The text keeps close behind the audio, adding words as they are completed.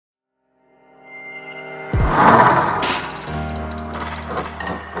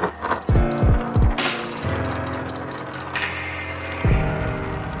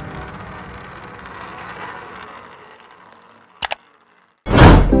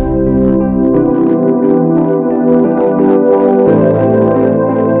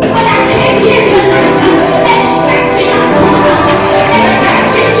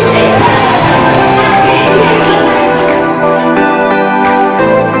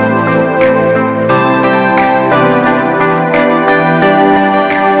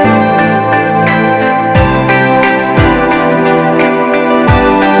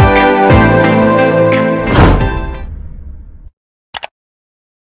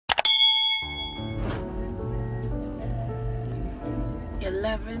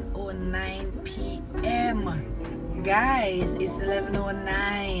11:09 p.m. Guys, it's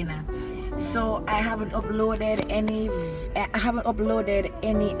 11:09. So I haven't uploaded any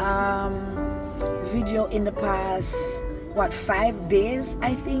video in the past 5 days,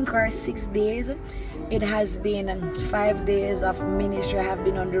 I think, or 6 days. It has been 5 days of ministry. I have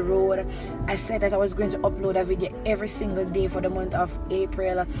been on the road. I said that I was going to upload a video every single day for the month of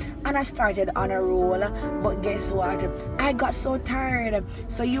April, and I started on a roll. But guess what? I got so tired.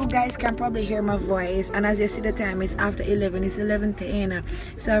 So you guys can probably hear my voice, and as you see the time, it's after 11. It's 11:10.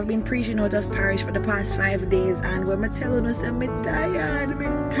 So I've been preaching out of parish for the past 5 days, and when I'm telling you, I'm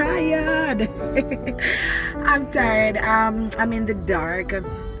tired. I'm tired. I'm in the dark.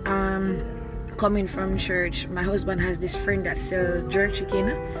 Coming from church, my husband has this friend that sells jerk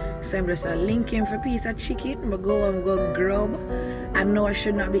chicken, so I'm just linking for a piece of chicken. I'm go grub. I know I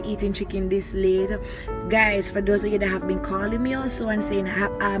should not be eating chicken this late. Guys, for those of you that have been calling me also and saying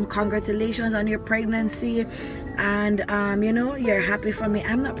congratulations on your pregnancy, and you know, you're happy for me.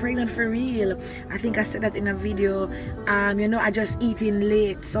 I'm not pregnant for real. I think I said that in a video. You know, I just eating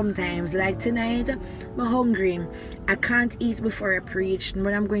late sometimes. Like tonight, I'm hungry. I can't eat before I preach.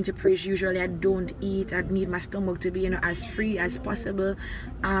 When I'm going to preach, usually I don't eat. I need my stomach to be, you know, as free as possible.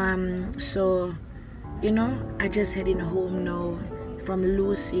 So, you know, I just heading home now from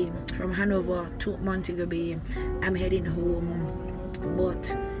Lucy, from Hanover to Montego Bay. I'm heading home.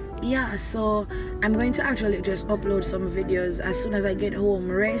 But yeah, so I'm going to actually just upload some videos as soon as I get home.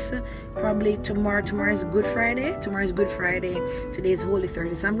 Rest probably tomorrow. Tomorrow is Good Friday. Today is Holy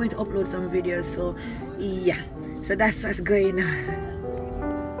Thursday, so I'm going to upload some videos. So yeah, so that's what's going on.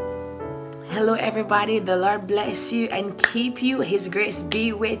 Hello everybody, the Lord bless you and keep you. His grace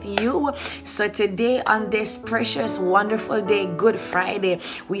be with you. So today, on this precious, wonderful day, Good Friday,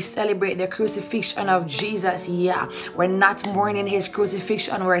 we celebrate the crucifixion of Jesus. Yeah, we're not mourning his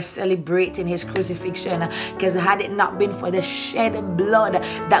crucifixion, we're celebrating his crucifixion, because had it not been for the shed blood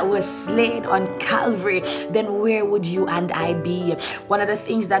that was slain on Calvary, then where would you and I be? One of the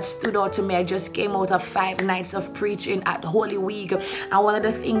things that stood out to me, I just came out of 5 nights of preaching at Holy Week, and one of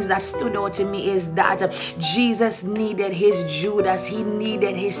the things that stood out to me is that Jesus needed his Judas, he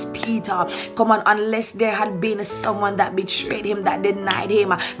needed his Peter. Come on, unless there had been someone that betrayed him, that denied him,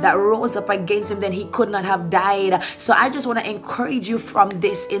 that rose up against him, then he could not have died. So I just want to encourage you from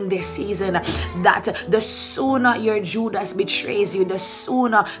this in this season, that the sooner your Judas betrays you, the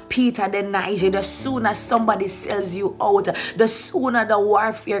sooner Peter denies you, the sooner somebody sells you out, the sooner the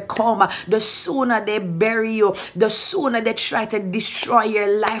warfare come, the sooner they bury you, the sooner they try to destroy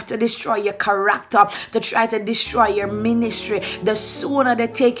your life, to destroy your character, to try to destroy your ministry, the sooner they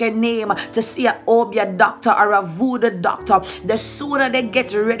take your name to see a Obia doctor or a voodoo doctor, the sooner they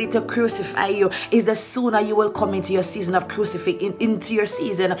get ready to crucify you, is the sooner you will come into your season of crucifixion, into your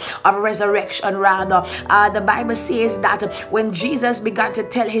season of resurrection rather. The Bible says that when Jesus began to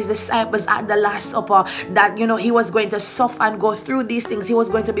tell his disciples at the Last Supper that, you know, he was going to suffer and go through these things, he was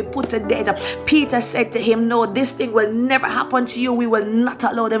going to be put to death, Peter said to him, no, this thing will never happen to you, we will not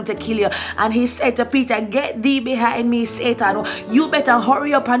allow them to kill you. And he said to Peter, get thee behind me, Satan. You better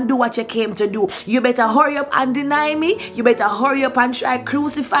hurry up and do what you came to do. You better hurry up and deny me. You better hurry up and try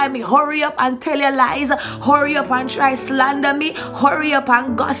crucify me. Hurry up and tell your lies. Hurry up and try slander me. Hurry up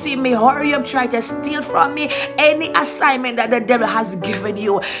and gossip me. Hurry up, try to steal from me. Any assignment that the devil has given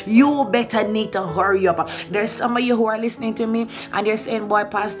you, you better need to hurry up. There's some of you who are listening to me and you're saying, boy,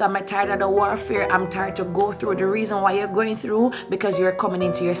 Pastor, I'm tired of the warfare. I'm tired to go through. The reason why you're going through, because you're coming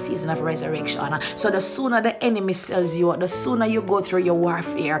into your season of resurrection. So the sooner the enemy sells you, the sooner you go through your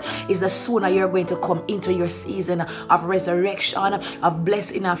warfare, is the sooner you're going to come into your season of resurrection, of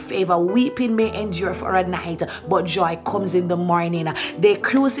blessing and favor. Weeping may endure for a night, but joy comes in the morning. They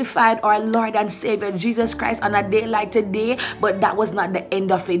crucified our Lord and Savior Jesus Christ on a day like today, but that was not the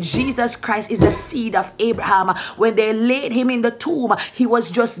end of it. Jesus Christ is the seed of Abraham. When they laid him in the tomb, he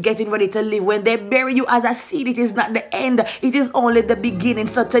was just getting ready to live. When they bury you as a seed, it is not the end, it is only the beginning.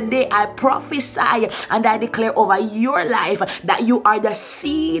 So today I prophesy and I declare over your life that you are the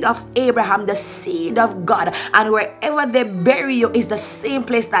seed of Abraham, the seed of God, and wherever they bury you is the same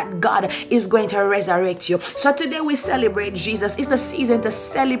place that God is going to resurrect you. So today we celebrate Jesus. It's the season to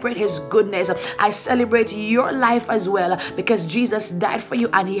celebrate his goodness. I celebrate your life as well, because Jesus died for you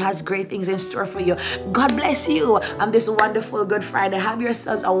and he has great things in store for you. God bless you on this wonderful Good Friday. Have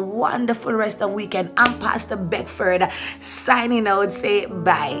yourselves a wonderful rest of weekend. I'm Pastor Beckford signing out. Say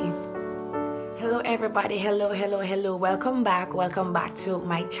bye. Hello everybody. Hello. Welcome back to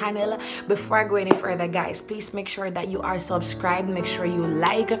my channel. Before I go any further, guys, please make sure that you are subscribed. Make sure you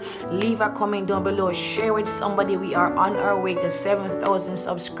like, leave a comment down below, share with somebody. We are on our way to 7,000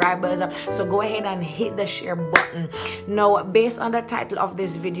 subscribers, so go ahead and hit the share button. Now, based on the title of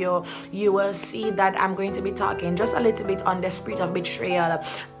this video, you will see that I'm going to be talking just a little bit on the spirit of betrayal.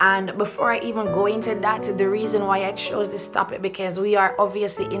 And before I even go into that, the reason why I chose this topic, because we are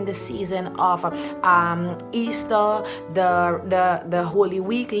obviously in the season of Easter, the Holy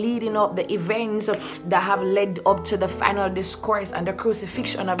Week, leading up, the events that have led up to the final discourse and the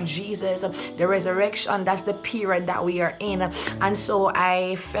crucifixion of Jesus, the resurrection. That's the period that we are in. And so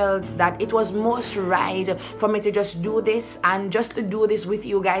I felt that it was most right for me to just do this, and just to do this with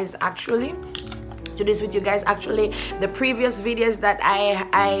you guys actually. The previous videos that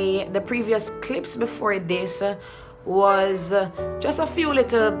the previous clips before this was just a few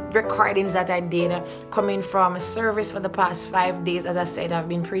little recordings that I did coming from a service for the past 5 days. As I said, I've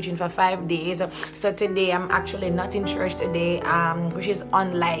been preaching for 5 days. So today I'm actually not in church today, which is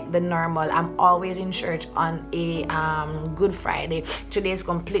unlike the normal. I'm always in church on a Good Friday. Today is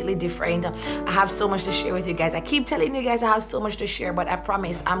completely different. I have so much to share with you guys. I keep telling you guys I have so much to share, but I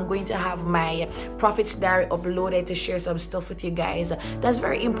promise I'm going to have my Prophet's Diary uploaded to share some stuff with you guys. That's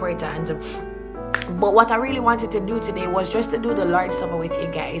very important. But what I really wanted to do today was just to do the Lord's Supper with you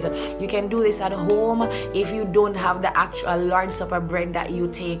guys. You can do this at home. If you don't have the actual Lord's Supper bread that you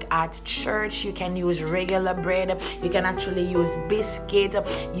take at church, you can use regular bread. You can actually use biscuit.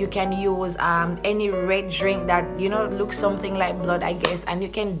 You can use any red drink that, you know, looks something like blood, I guess. And you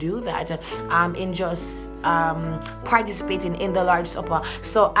can do that in just participating in the Lord's Supper.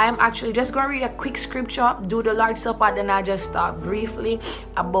 So I'm actually just going to read a quick scripture, do the Lord's Supper, then I'll just talk briefly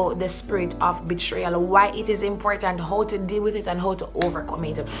about the spirit of betrayal, why it is important, how to deal with it, and how to overcome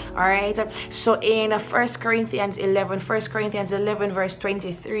it. All right, so in 1 Corinthians 11 verse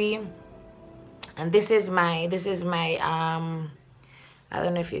 23, and this is my I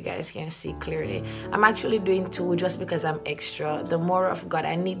don't know if you guys can see clearly. I'm actually doing 2 just because I'm extra. The more of God.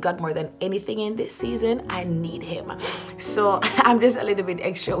 I need God more than anything in this season. I need him. So I'm just a little bit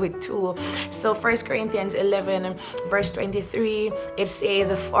extra with 2. So 1 Corinthians 11 verse 23, it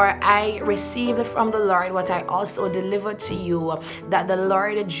says, "For I received from the Lord what I also delivered to you, that the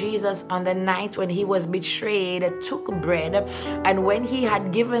Lord Jesus, on the night when he was betrayed, took bread, and when he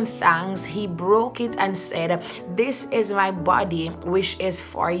had given thanks, he broke it and said, 'This is my body, which is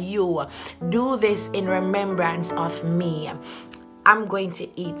for you. Do this in remembrance of me.'" I'm going to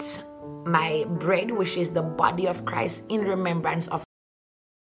eat my bread, which is the body of Christ, in remembrance of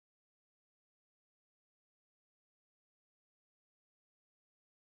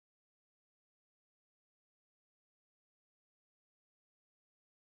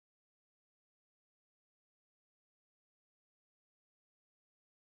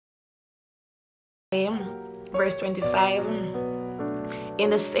verse 25. "In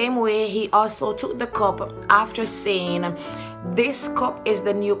the same way, he also took the cup after saying, 'This cup is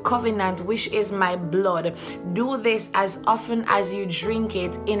the new covenant, which is my blood. Do this as often as you drink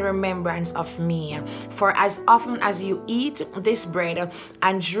it in remembrance of me. For as often as you eat this bread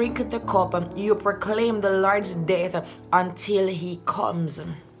and drink the cup, you proclaim the Lord's death until he comes.'"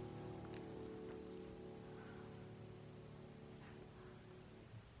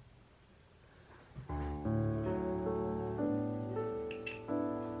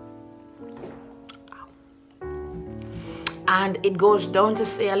 And it goes down to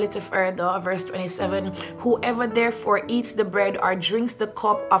say a little further, verse 27, "Whoever therefore eats the bread or drinks the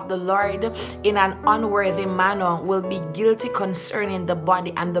cup of the Lord in an unworthy manner will be guilty concerning the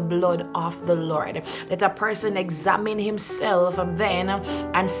body and the blood of the Lord. Let a person examine himself then,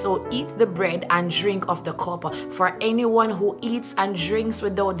 and so eat the bread and drink of the cup. For anyone who eats and drinks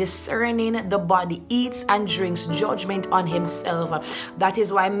without discerning the body eats and drinks judgment on himself. That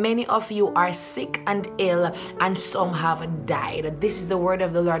is why many of you are sick and ill, and some have died." This is the word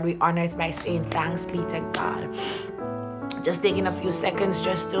of the Lord. We honor it by saying thanks be to God. Just taking a few seconds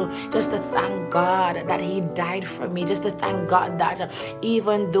just to thank God that he died for me, just to thank God that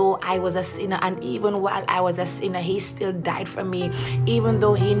even though I was a sinner, and even while I was a sinner, he still died for me. Even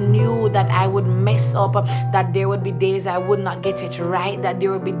though he knew that I would mess up, that there would be days I would not get it right, that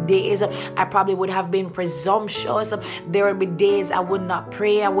there would be days I probably would have been presumptuous, there would be days I would not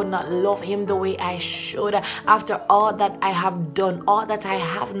pray, I would not love him the way I should. After all that I have done, all that I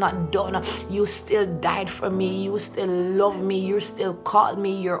have not done, you still died for me, you still love love me. You still call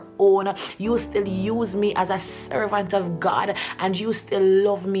me your own. You still use me as a servant of God, and you still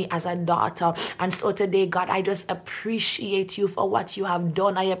love me as a daughter. And so today, God, I just appreciate you for what you have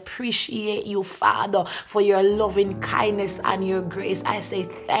done. I appreciate you, Father, for your loving kindness and your grace. I say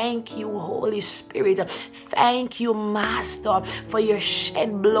thank you, Holy Spirit. Thank you, Master, for your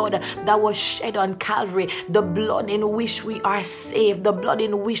shed blood that was shed on Calvary, the blood in which we are saved, the blood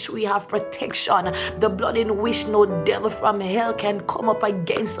in which we have protection, the blood in which no devil from hell can come up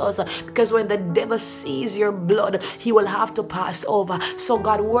against us, because when the devil sees your blood, he will have to pass over. So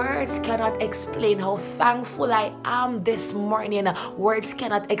God, words cannot explain how thankful I am this morning. Words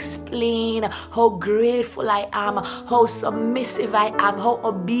cannot explain how grateful I am, how submissive I am, how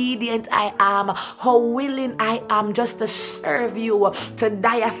obedient I am, how willing I am just to serve you, to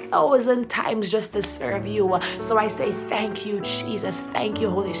die 1,000 times just to serve you. So I say thank you, Jesus. Thank you,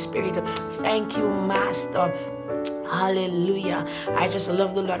 Holy Spirit. Thank you, Master. Hallelujah. I just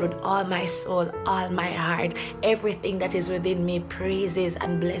love the Lord with all my soul, all my heart. Everything that is within me praises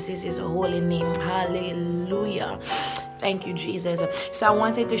and blesses his holy name. Hallelujah. Thank you, Jesus. So I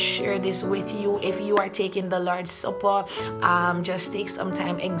wanted to share this with you. If you are taking the Lord's Supper, just take some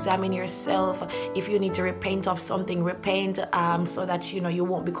time, examine yourself. If you need to repent of something, repent, so that you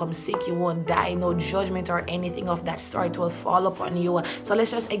won't become sick, you won't die. No judgment or anything of that sort will fall upon you. So let's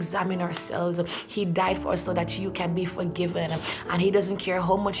just examine ourselves. He died for us so that you can be forgiven, and he doesn't care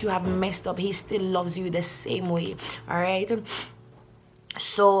how much you have messed up. He still loves you the same way. All right.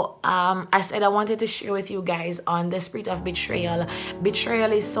 So I said I wanted to share with you guys on the spirit of betrayal.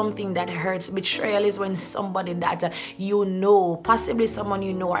 Betrayal is something that hurts. Betrayal is when somebody that possibly someone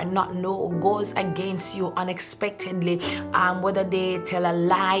you know or not know, goes against you unexpectedly. Whether they tell a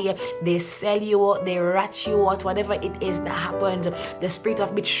lie, they sell you out, they rat you out, whatever it is that happened, the spirit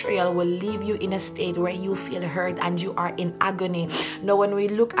of betrayal will leave you in a state where you feel hurt and you are in agony. Now, when we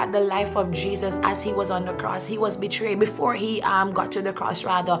look at the life of Jesus as he was on the cross, he was betrayed. Before he got to the cross,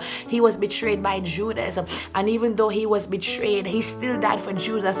 he was betrayed by Judas, and even though he was betrayed, he still died for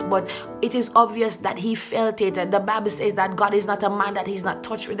Judas. But it is obvious that he felt it. The Bible says that God is not a man that he's not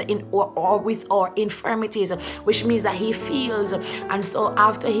touched with with our infirmities, which means that he feels. And so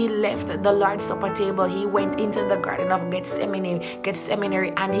after he left the Lord's Supper table, he went into the Garden of Gethsemane,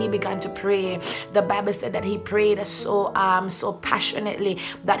 and he began to pray. The Bible said that he prayed so passionately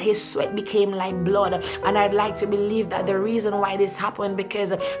that his sweat became like blood. And I'd like to believe that the reason why this happened,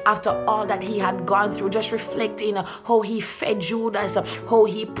 because after all that he had gone through, just reflecting how he fed Judas, how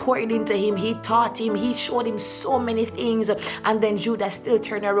he poured into him, he taught him, he showed him so many things, and then Judas still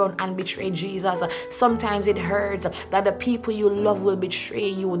turned around and betrayed Jesus. Sometimes it hurts that the people you love will betray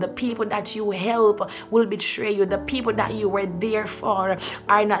you, the people that you help will betray you, the people that you were there for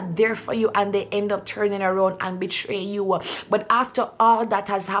are not there for you, and they end up turning around and betray you. But after all that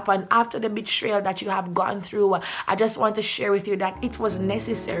has happened, after the betrayal that you have gone through, I just want to share with you that it was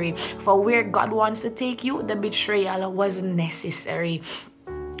necessary. For where God wants to take you, the betrayal was necessary.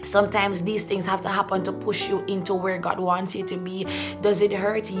 Sometimes these things have to happen to push you into where God wants you to be. Does it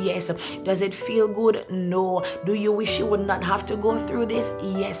hurt? Yes. Does it feel good? No. Do you wish you would not have to go through this?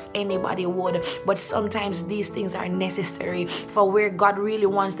 Yes, anybody would. But sometimes these things are necessary for where God really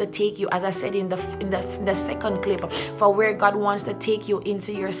wants to take you. As I said in the second clip, for where God wants to take you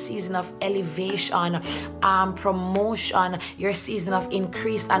into your season of elevation, promotion, your season of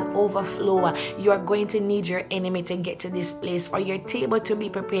increase and overflow. You are going to need your enemy to get to this place. For your table to be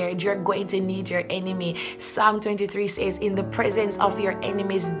prepared, you're going to need your enemy. Psalm 23 says, in the presence of your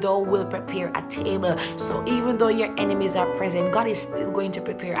enemies, thou will prepare a table. So even though your enemies are present, God is still going to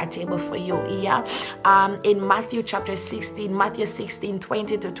prepare a table for you. Yeah. In Matthew 16,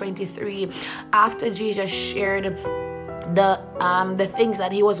 20 to 23, after Jesus shared the things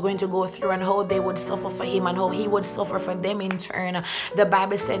that he was going to go through and how they would suffer for him and how he would suffer for them in turn, the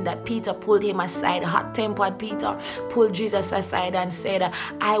Bible said that Peter pulled him aside. Hot-tempered Peter pulled Jesus aside and said,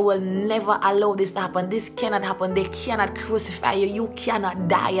 I will never allow this to happen. This cannot happen. They cannot crucify you. You cannot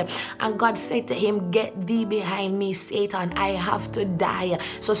die. And God said to him, get thee behind me, Satan. I have to die.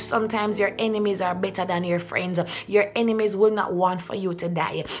 So sometimes your enemies are better than your friends. Your enemies will not want for you to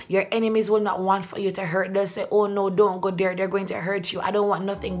die. Your enemies will not want for you to hurt. They'll say, oh no, don't go there. They're going to hurt you. I don't want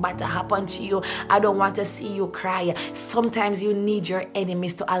nothing bad to happen to you. I don't want to see you cry. Sometimes you need your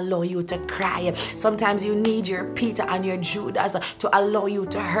enemies to allow you to cry. Sometimes you need your Peter and your Judas to allow you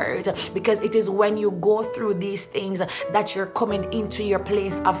to hurt, because it is when you go through these things that you're coming into your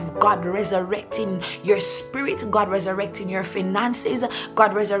place of God resurrecting your spirit, God resurrecting your finances,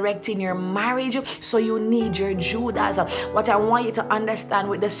 God resurrecting your marriage. So you need your Judas. What I want you to understand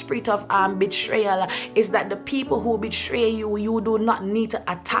with the spirit of betrayal is that the people who betray you, you do not need to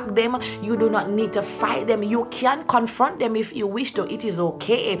attack them. You do not need to fight them. You can confront them if you wish to. It is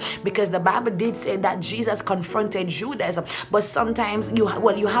okay, because the Bible did say that Jesus confronted Judas. But sometimes you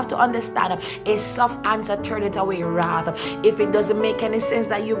have to understand, a soft answer turn it away wrath. If it doesn't make any sense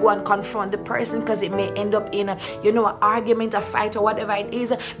that you go and confront the person because it may end up in an argument, a fight, or whatever it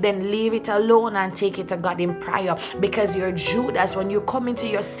is, then leave it alone and take it to God in prayer. Because your Judas, when you come into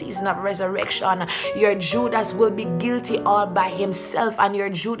your season of resurrection, your Judas will be guilty all by himself, and your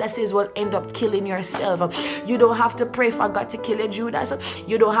Judases will end up killing yourself. You don't have to pray for God to kill your Judas.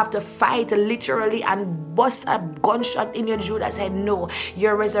 You don't have to fight literally and bust a gunshot in your Judas head. No,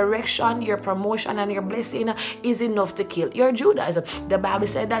 your resurrection, your promotion, and your blessing is enough to kill your Judas. The Bible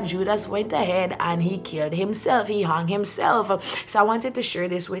said that Judas went ahead and he killed himself. He hung himself. So I wanted to share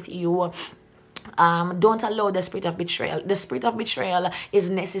this with you. Don't allow the spirit of betrayal. The spirit of betrayal is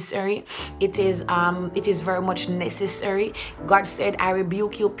necessary. It is very much necessary. God said, I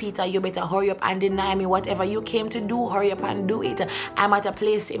rebuke you, Peter. You better hurry up and deny me. Whatever you came to do, hurry up and do it. I'm at a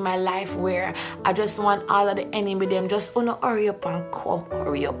place in my life where I just want all of the enemy, them just hurry up and come.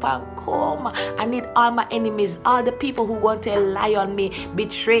 Hurry up and come. I need all my enemies, all the people who want to lie on me,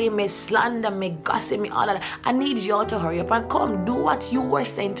 betray me, slander me, gossip me, all of that. I need you all to hurry up and come. Do what you were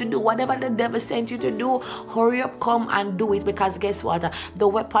sent to do. Whatever the devil sent you to do, hurry up, come and do it, because guess what? The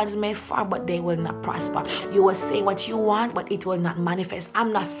weapons may fall, but they will not prosper. You will say what you want, but it will not manifest.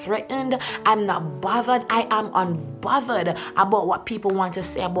 I'm not threatened. I'm not bothered. I am unbothered about what people want to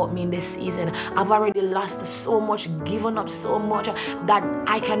say about me in this season. I've already lost so much, given up so much, that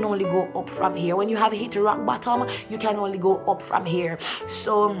I can only go up from here. When you have hit rock bottom, you can only go up from here.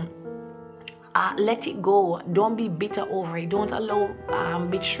 So let it go. Don't be bitter over it. Don't allow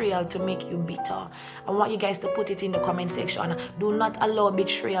betrayal to make you bitter. I want you guys to put it in the comment section. Do not allow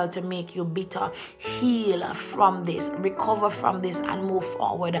betrayal to make you bitter. Heal from this, recover from this, and move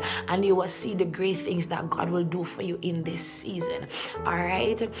forward, and you will see the great things that God will do for you in this season. All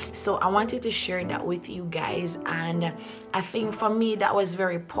right, so I wanted to share that with you guys, and I think for me that was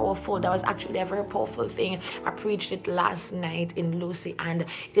very powerful. That was actually a very powerful thing. I preached it last night in Lucy, and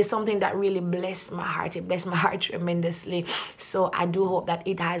it is something that really blessed my heart. It blessed my heart tremendously. So I do hope that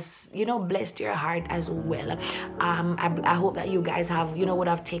it has, blessed your heart as well. I hope that you guys have, would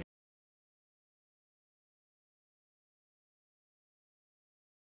have taken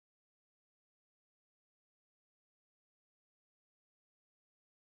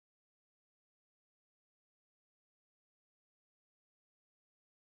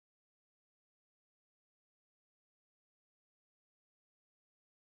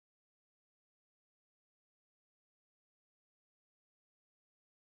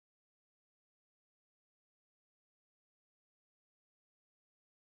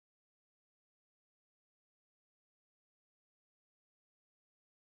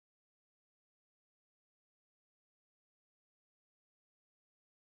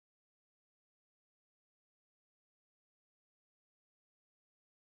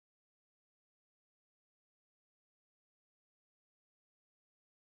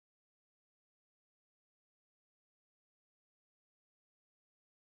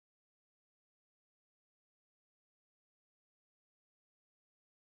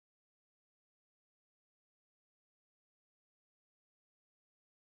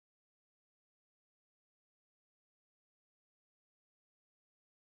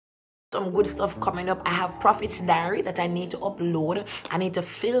some good stuff coming up. I have Prophet's Diary that I need to upload. I need to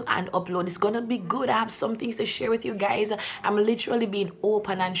film and upload. It's gonna be good. I have some things to share with you guys. I'm literally being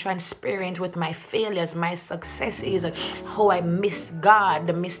open and transparent with my failures, my successes, how I miss God,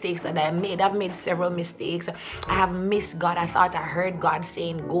 the mistakes that I made. I've made several mistakes. I have missed God. I thought I heard God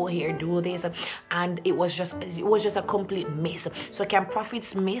saying, go here, do this, and it was just a complete mess. So can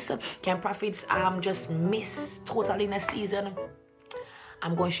prophets miss? Can prophets just miss totally in a season?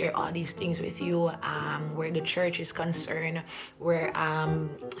 I'm going to share all these things with you, where the church is concerned, where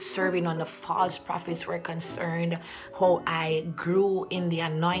serving on the false prophets were concerned, how I grew in the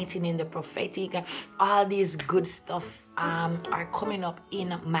anointing, in the prophetic, all these good stuff are coming up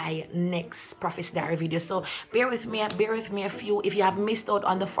in my next Prophet's Diary video. So bear with me a few. If you have missed out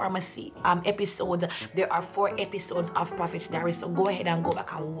on the pharmacy episodes, there are 4 episodes of Prophet's Diary, so go ahead and go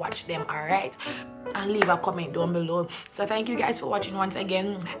back and watch them. All right, and leave a comment down below. So thank you guys for watching once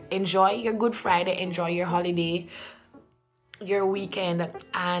again. Enjoy your Good Friday, enjoy your holiday, your weekend,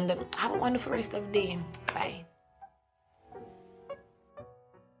 and have a wonderful rest of the day. Bye.